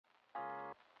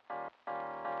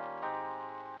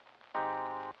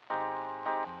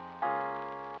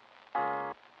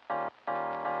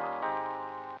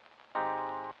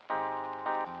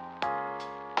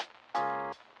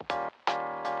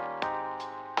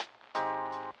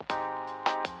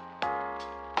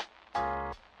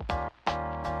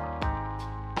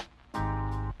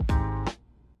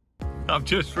I've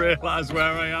just realised where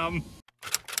I am.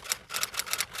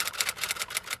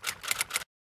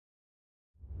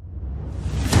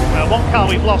 One car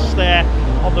we've lost there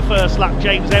on the first lap,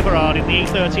 James Everard in the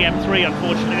E30 M3,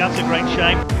 unfortunately. That's a great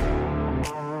shame.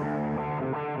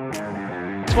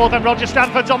 Fourth, and Roger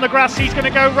Stanford's on the grass. He's going to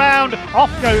go round.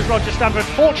 Off goes Roger Stanford.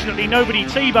 Fortunately, nobody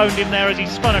T-boned him there as he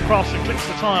spun across and clips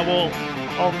the tyre wall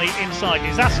on the inside.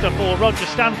 Disaster for Roger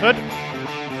Stanford.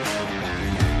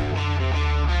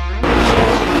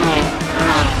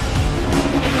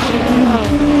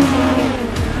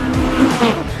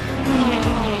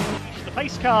 The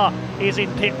pace car is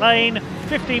in pit lane.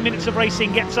 15 minutes of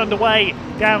racing gets underway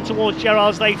down towards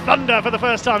Gerrards. They thunder for the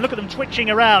first time. Look at them twitching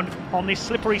around on this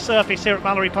slippery surface here at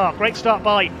Mallory Park. Great start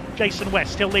by Jason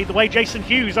West. He'll lead the way. Jason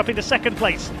Hughes up into second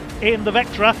place in the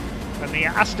Vectra. And the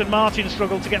Aston Martin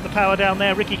struggled to get the power down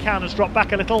there. Ricky Can has dropped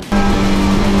back a little.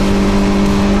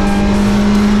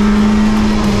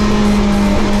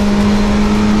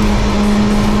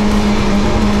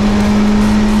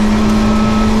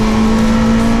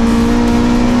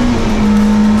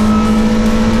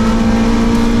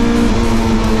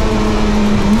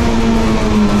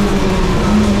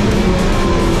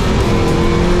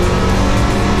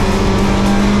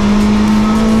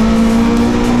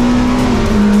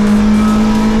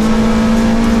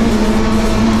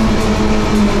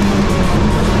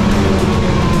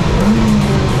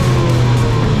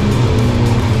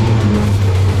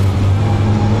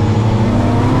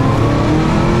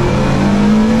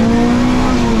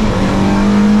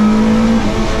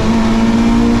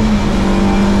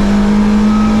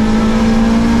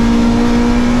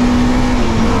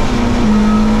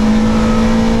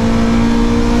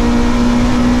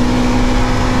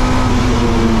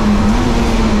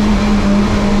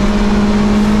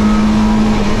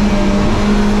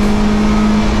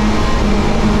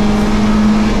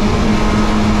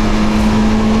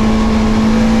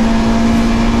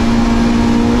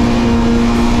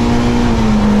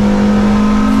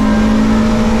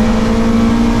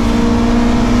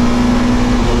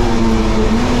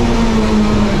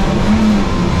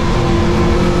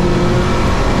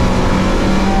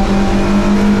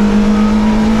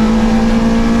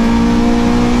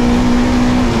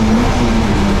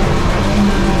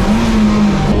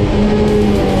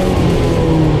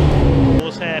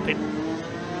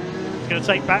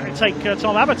 Take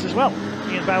Tom Abbott as well.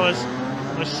 Ian Bowers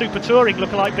on a super touring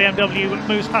lookalike BMW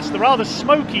moves past the rather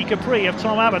smoky Capri of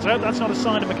Tom Abbott. I hope that's not a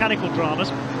sign of mechanical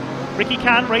dramas. Ricky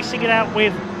Can racing it out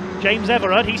with James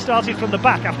Everard. He started from the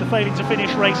back after failing to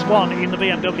finish race 1 in the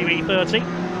BMW E30.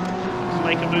 Let's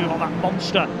make a move on that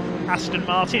monster Aston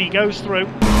Martin. He goes through.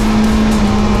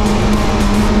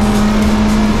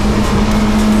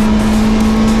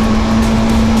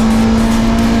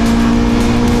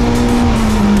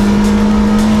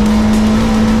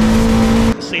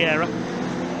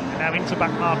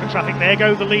 Back marker traffic. There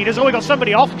go the leaders. Oh, we got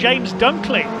somebody off. James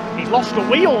Dunkley. He's lost a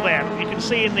wheel there. You can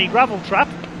see in the gravel trap.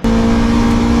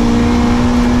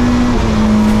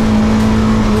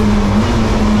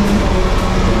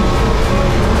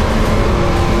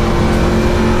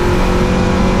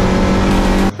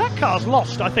 That car's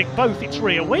lost, I think, both its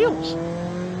rear wheels.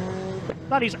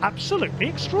 That is absolutely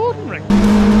extraordinary.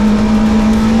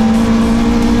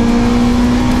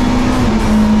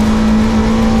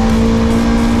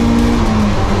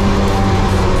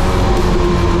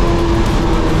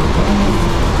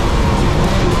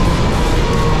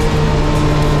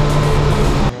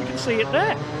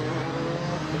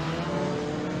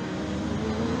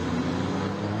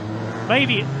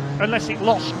 Maybe, unless it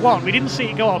lost one. We didn't see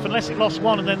it go off unless it lost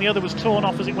one and then the other was torn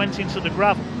off as it went into the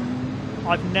gravel.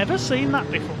 I've never seen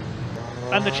that before.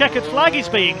 And the checkered flag is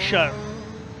being shown.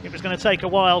 It was going to take a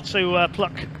while to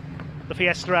pluck the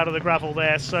Fiesta out of the gravel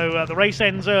there. So the race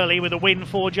ends early with a win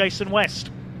for Jason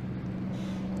West.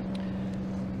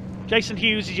 Jason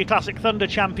Hughes is your Classic Thunder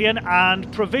champion,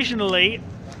 and provisionally,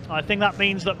 I think that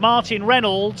means that Martin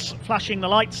Reynolds, flashing the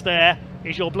lights there,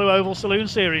 is your Blue Oval Saloon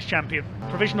Series champion.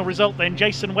 Provisional result then,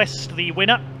 Jason West the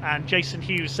winner, and Jason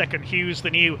Hughes second. Hughes the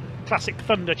new Classic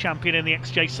Thunder champion in the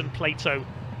ex-Jason Plato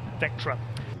Vectra.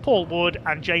 Paul Wood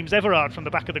and James Everard from the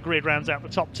back of the grid rounds out the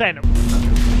top 10.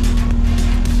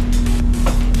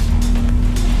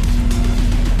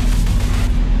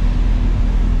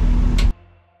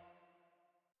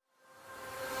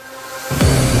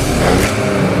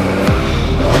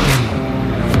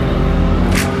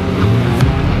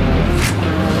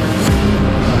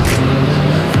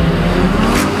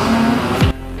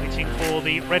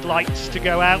 Red lights to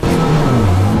go out.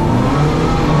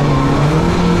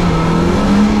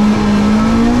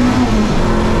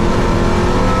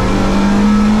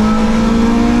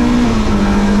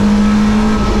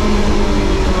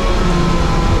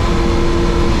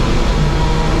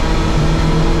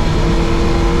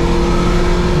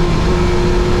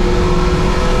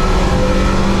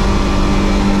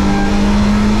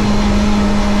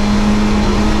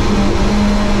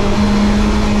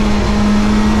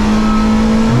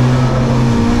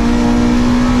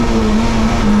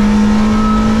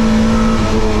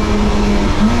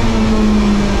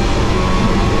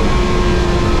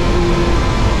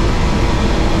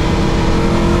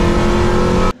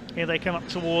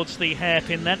 the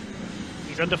hairpin then.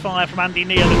 He's under fire from Andy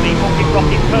Neal in the Pocket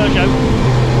Rocket Peugeot.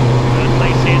 Third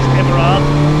place is Everard.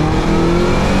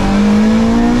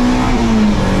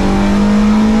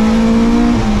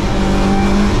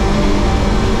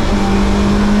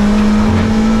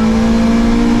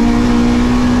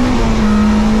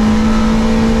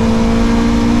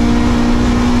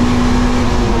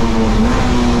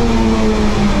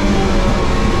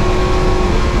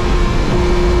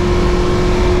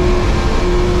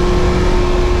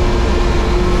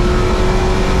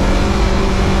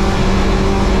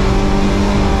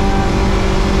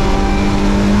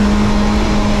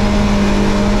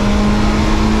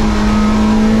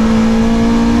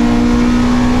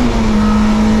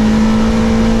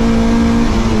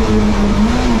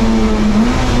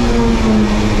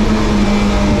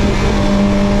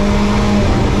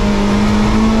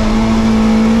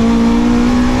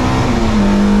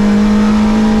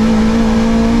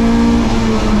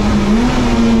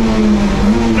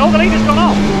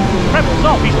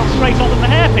 He's gone straight on than the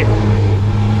hairpin.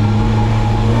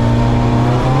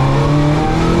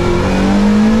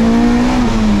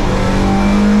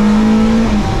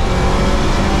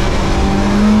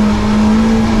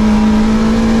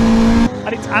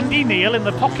 And it's Andy Neal in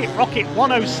the Pocket Rocket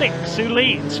 106 who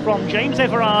leads from James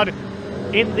Everard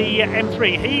in the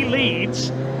M3. He leads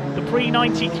the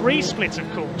pre-93 split,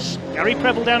 of course. Gary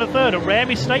Preble down a third, a rare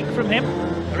mistake from him.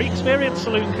 Very experienced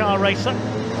saloon car racer.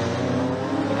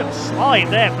 A slide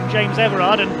there from James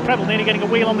Everard, and Preble nearly getting a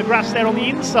wheel on the grass there on the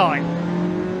inside.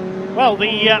 Well, the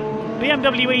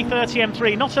BMW E30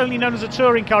 M3, not only known as a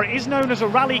touring car, it is known as a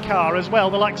rally car as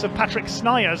well, the likes of Patrick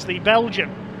Snijers, the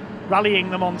Belgian, rallying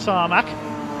them on tarmac.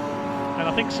 And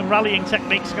I think some rallying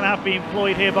techniques are going to have to be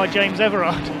employed here by James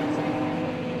Everard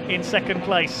in second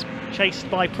place, chased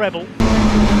by Preble.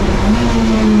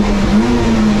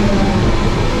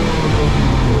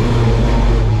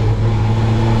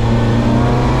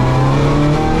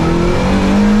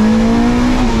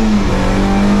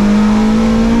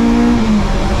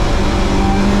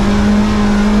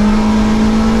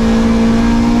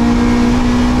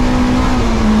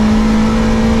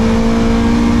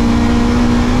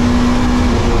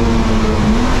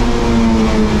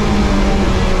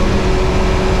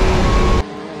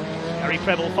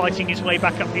 Fighting his way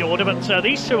back up the order, but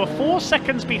these two are 4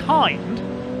 seconds behind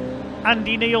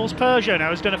Andy Neal's Peugeot now.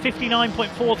 Has done a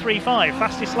 59.435,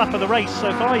 fastest lap of the race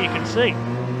so far, you can see.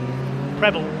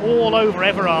 Preble all over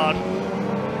Everard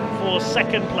for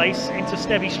second place into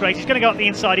Stevie Straight. He's going to go up the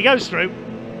inside, he goes through,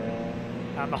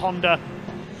 and the Honda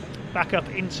back up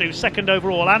into second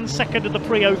overall and second of the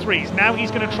pre-03s. Now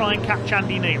he's going to try and catch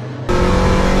Andy Neal.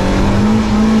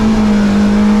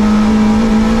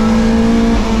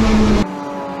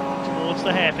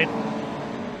 The hairpin,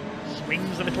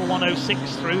 swings the little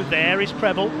 106 through. There is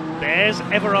Preble, there's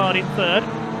Everard in third.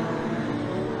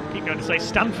 I keep going to say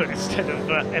Stanford instead of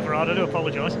Everard, I do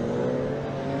apologise.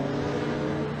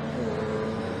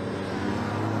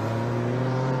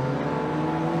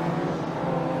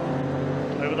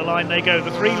 Over the line they go,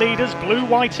 the three leaders, blue,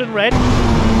 white and red.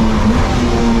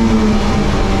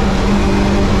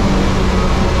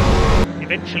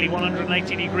 Eventually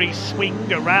 180 degrees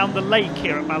swing around the lake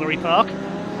here at Mallory Park.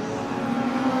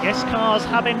 Yes, cars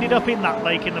have ended up in that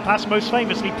lake in the past, most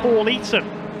famously Paul Eaton,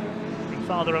 the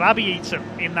father of Abby Eaton,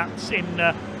 in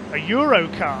a Euro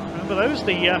car. Remember those?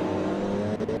 The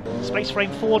space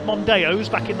frame Ford Mondeos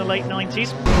back in the late 90s.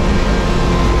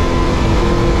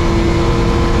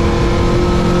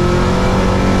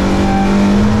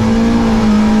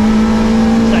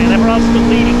 So Everard's still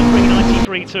leading the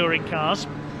pre-93 touring cars.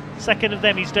 Second of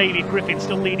them is David Griffin,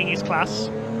 still leading his class.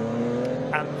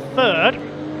 And third,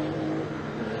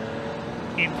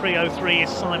 in pre-03,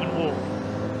 is Simon Wall.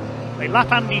 They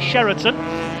lap Andy Sheraton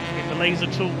in the Laser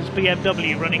Tools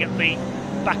BMW running at the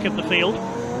back of the field.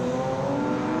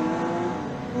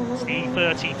 It's the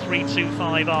E30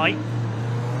 325i.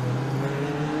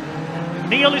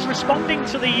 Neal is responding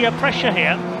to the pressure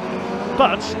here,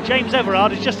 but James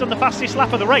Everard has just done the fastest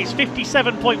lap of the race,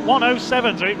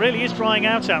 57.107, so it really is drying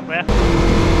out there.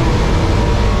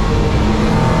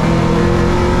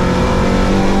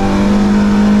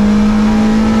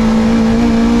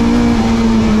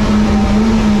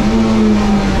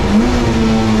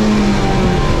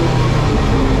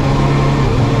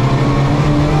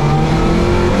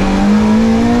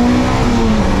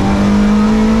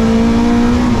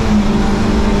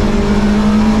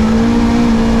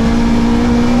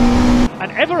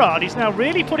 Is now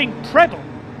really putting Preble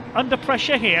under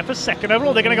pressure here for second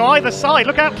overall. They're going to go either side.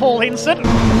 Look out, Paul Hinson.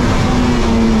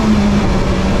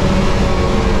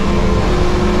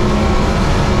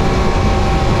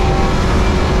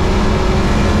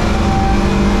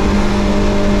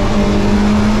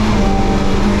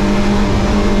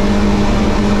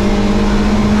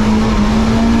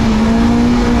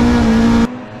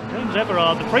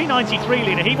 Pre-93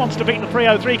 leader. He wants to beat the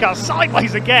Pre-03 car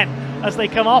sideways again as they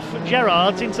come off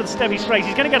Gerrard's into the Stevie straight.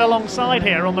 He's going to get alongside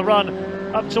here on the run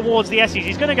up towards the S's.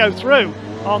 He's going to go through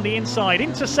on the inside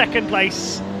into second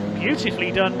place.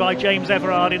 Beautifully done by James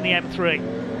Everard in the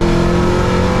M3.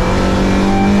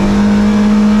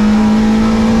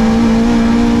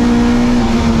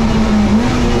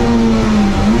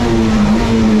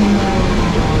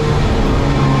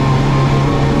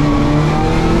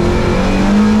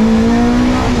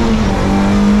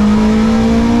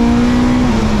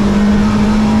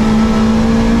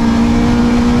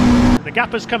 The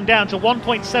gap has come down to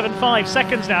 1.75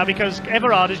 seconds now because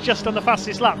Everard has just done the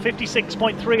fastest lap,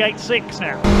 56.386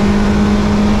 now.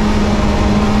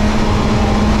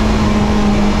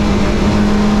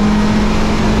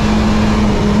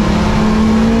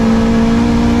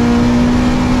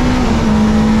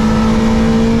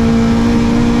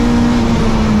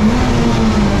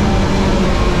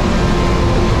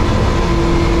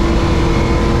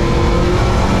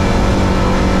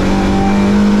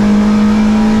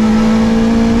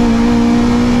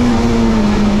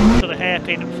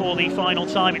 For the final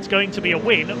time, it's going to be a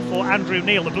win for Andrew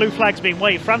Neil. The blue flag's being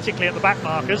waved frantically at the back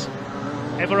markers.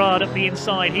 Everard at the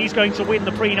inside, he's going to win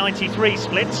the Pre-93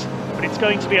 splits, but it's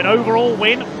going to be an overall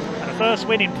win and a first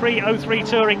win in Pre-03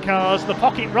 touring cars. The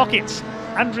Pocket Rockets,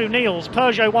 Andrew Neil's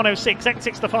Peugeot 106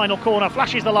 exits the final corner,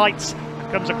 flashes the lights,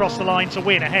 and comes across the line to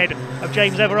win ahead of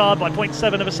James Everard by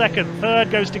 0.7 of a second. Third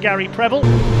goes to Gary Preble.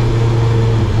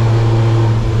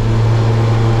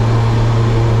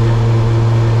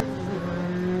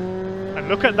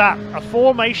 Look at that, a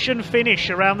formation finish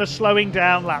around the slowing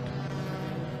down lap.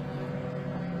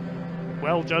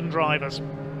 Well done, drivers.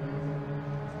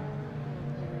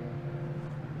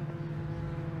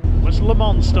 It was Le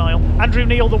Mans style. Andrew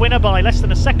Neil the winner by less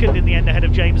than a second in the end ahead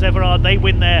of James Everard. They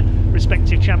win their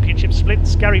respective championship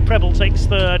splits. Gary Preble takes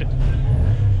third.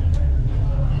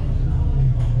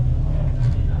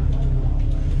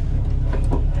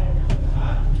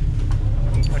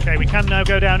 Okay, we can now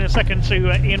go down in a second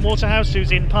to Ian Waterhouse,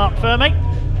 who's in Parc Ferme.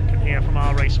 We can hear from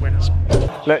our race winners.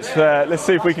 Let's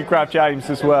see if we can grab James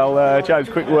as well. James,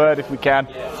 quick word if we can.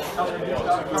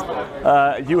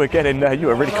 You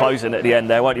were really closing at the end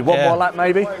there, weren't you? One more lap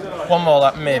maybe? One more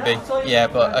lap maybe, yeah,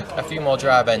 but a few more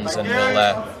drive ends and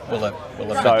we'll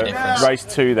have made a difference. Race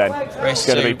 2 then. Race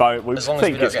it's 2. Be bone, we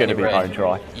think it's going to be bone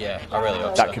dry. Yeah, I really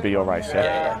hope so. That could be your race, yeah?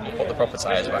 Yeah. We'll put the proper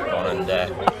tyres back on and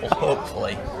we'll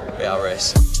hopefully be our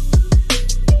race.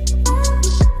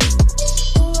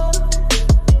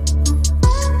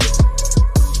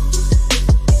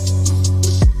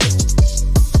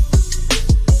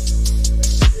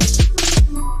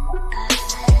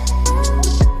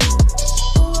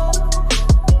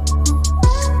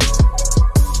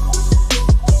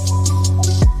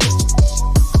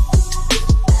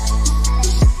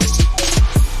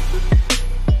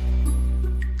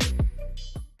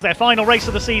 Their final race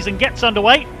of the season gets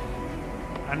underway,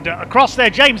 and across there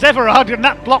James Everard, and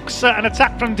that blocks an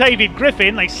attack from David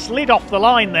Griffin. They slid off the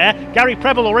line there. Gary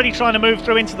Preble already trying to move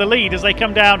through into the lead as they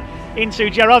come down into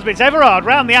Gerrard's, but it's Everard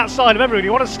round the outside of everybody.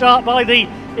 Want to start by the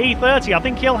E30. I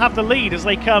think he'll have the lead as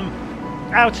they come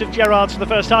out of Gerrard's for the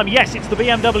first time. Yes, it's the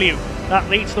BMW that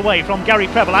leads the way from Gary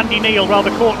Preble. Andy Neil,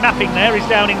 rather caught napping there, is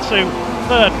down into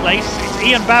third place. It's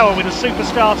Ian Bauer with a super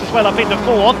start as well up into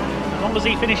fourth. As long as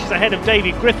he finishes ahead of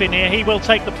David Griffin here, he will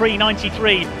take the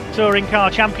Pre-93 Touring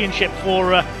Car Championship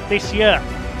for this year.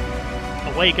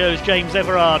 Away goes James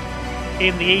Everard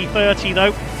in the E30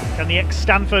 though. Can the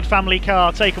ex-Stanford family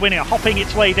car take a winner? Hopping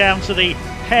its way down to the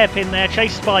hairpin there,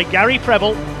 chased by Gary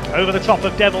Preble over the top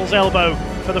of Devil's Elbow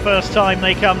for the first time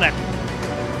they come then.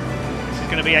 This is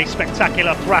going to be a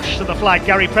spectacular thrash to the flag.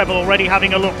 Gary Preble already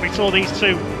having a look. We saw these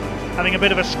two having a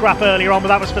bit of a scrap earlier on, but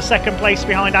that was for second place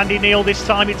behind Andy Neil. This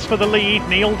time it's for the lead.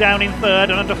 Neil down in third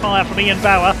and under fire from Ian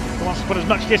Bauer, who wants to put as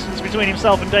much distance between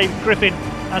himself and David Griffin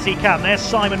as he can. There's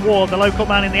Simon Ward, the local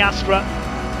man in the Astra.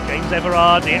 James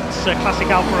Everard, the ex-classic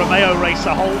Alfa Romeo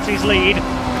racer, holds his lead.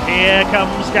 Here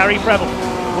comes Gary Preble,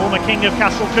 former king of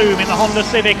Castle Combe in the Honda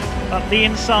Civic. Up the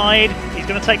inside, he's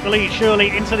going to take the lead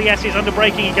surely into the S's under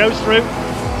braking. He goes through.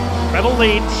 Preble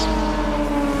leads,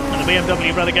 and the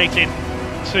BMW relegated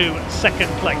to second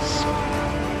place.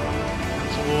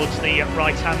 Towards the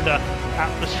right-hander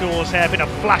at the Shaw's hairpin, a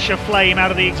flash of flame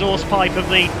out of the exhaust pipe of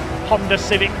the Honda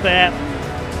Civic there.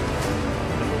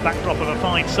 The backdrop of a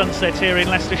fine sunset here in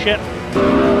Leicestershire.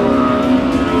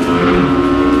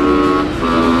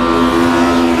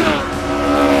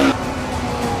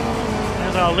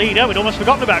 There's our leader. We'd almost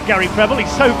forgotten about Gary Preble.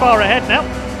 He's so far ahead now.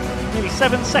 Nearly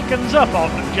 7 seconds up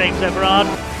on James Everard.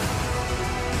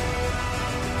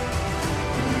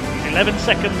 11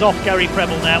 seconds off Gary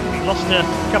Preble now. He lost a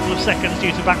couple of seconds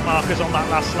due to back markers on that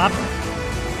last lap.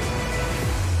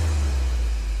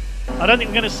 I don't think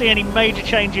we're going to see any major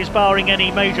changes barring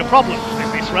any major problems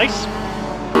in this race.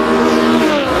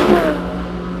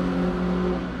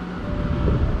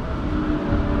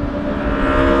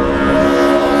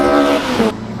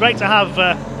 Great to have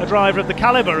a driver of the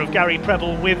calibre of Gary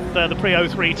Preble with the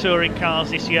Pre-03 touring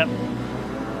cars this year.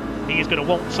 He is going to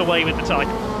waltz away with the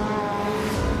title.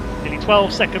 Nearly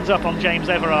 12 seconds up on James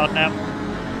Everard now.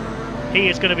 He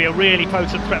is going to be a really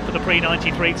potent threat for the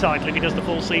Pre-93 title if he does the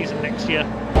full season next year.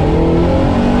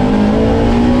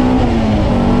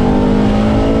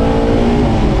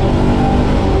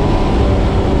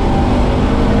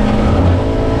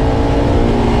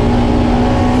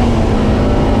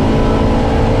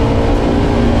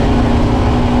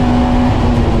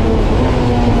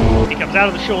 Out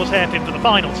of the Shaw's hairpin for the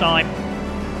final time.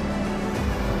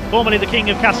 Formerly the king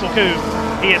of Castle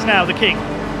Combe, he is now the king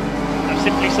of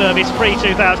Simply Service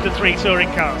pre-2003 touring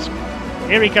cars.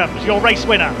 Here he comes, your race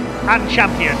winner and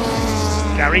champion,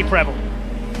 Gary Preble.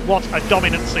 What a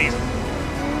dominant season.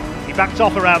 He backed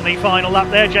off around the final lap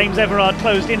there. James Everard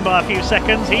closed in by a few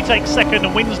seconds. He takes second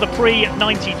and wins the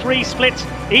pre-93 split.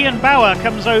 Ian Bauer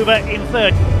comes over in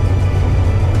third.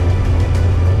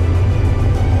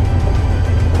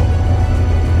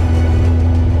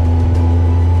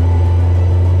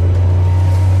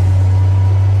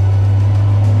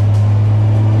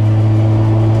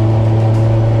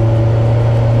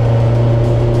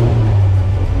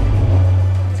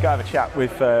 Have a chat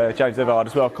with James Everard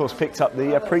as well. Of course, picked up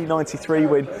the pre-93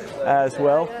 win as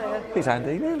well. Here's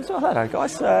Andy. Hello,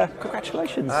 guys.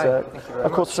 Congratulations.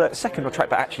 Of course, second on track,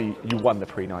 but actually you won the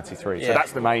pre-93, so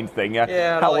that's the main thing.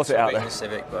 Yeah, how was it out there? The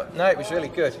Civic, but no, it was really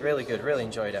good. Really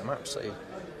enjoyed it. I'm absolutely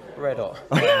red hot.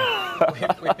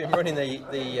 We've been running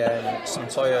some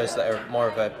Toyos that are more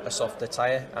of a softer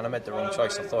tyre, and I made the wrong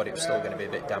choice. I thought it was still going to be a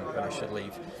bit damp and I should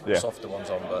leave the softer ones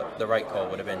on, but the right call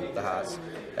would have been the hards.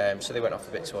 So they went off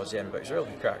a bit towards the end, but it was really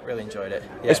good crack, really enjoyed it.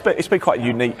 Yeah. It's been quite a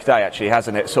unique day actually,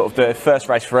 hasn't it? Sort of the first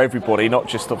race for everybody, not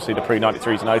just obviously the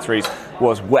pre-93s and 03s,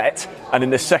 was wet, and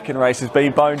then the second race has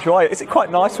been bone dry. Is it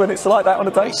quite nice when it's like that on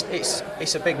a day?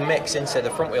 It's a big mix into the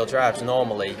front wheel drives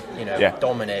normally,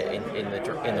 dominate in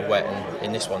the wet, and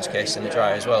in this one's case in the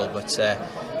dry as well, but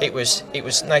it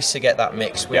was nice to get that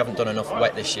mix. We haven't done enough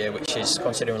wet this year, which is,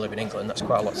 considering we live in England, that's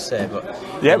quite a lot to say, but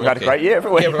yeah, we've had a great year,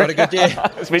 haven't we? Yeah, we've had a good year.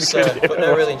 It's been a good year. But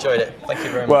no, I really enjoyed it. Thank you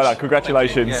very much. Well done,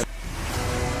 congratulations.